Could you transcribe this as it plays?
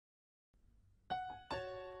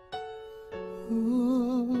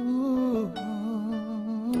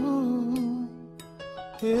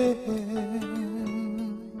There's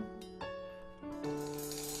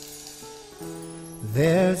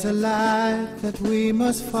a light that we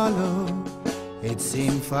must follow. It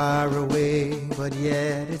seemed far away, but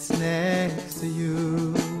yet it's next to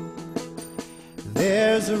you.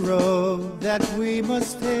 There's a road that we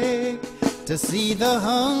must take to see the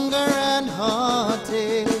hunger and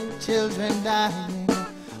heartache, children dying,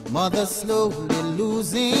 mothers slowly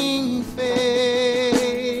losing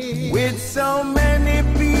faith. With so many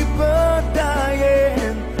people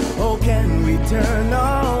dying, how can we turn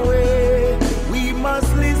away? We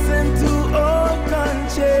must listen to our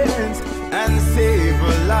conscience and save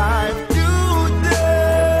a life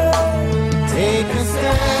today. Take a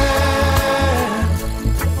stand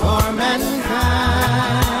for mankind.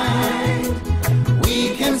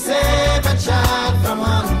 We can save a child from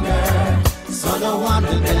hunger, so no one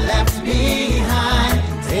will be left behind.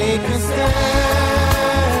 Take a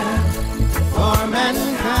stand for mankind.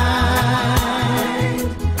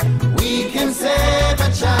 We can save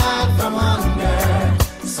a child from hunger,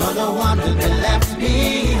 so no one will be left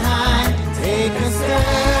behind. Take a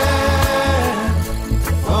stand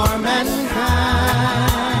for mankind.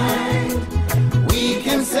 We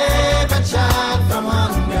can save a child from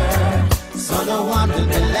hunger, so no one will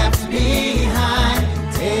be left behind.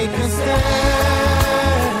 Take a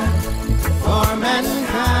stand for mankind.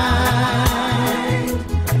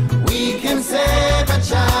 We can save a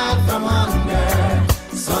child from hunger,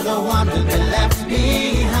 so no one will be left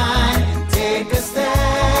behind. Take a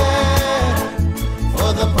stand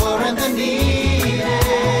for the poor and the needy.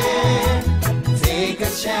 Take a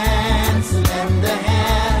chance, lend a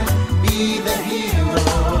hand, be the hero,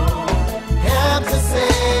 help to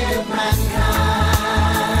save mankind.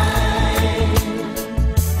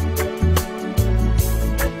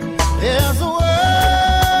 There's a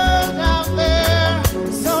world out there,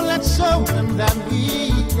 so let's show them that we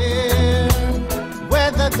care.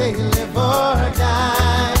 Whether they live or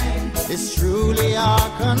die, it's truly our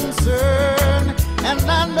concern. And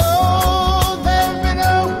I know they've been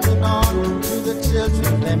holding on to the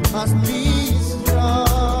children, they must be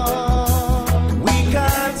strong. We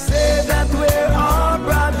can't say that we're our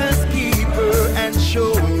brother's keeper and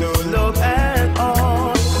show no love at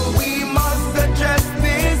all. We must address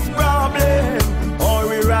this problem, or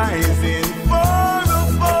we're rising for the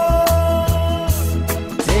fall.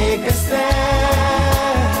 Take a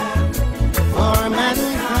stand for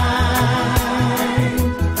mankind.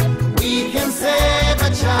 We can save a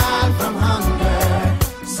child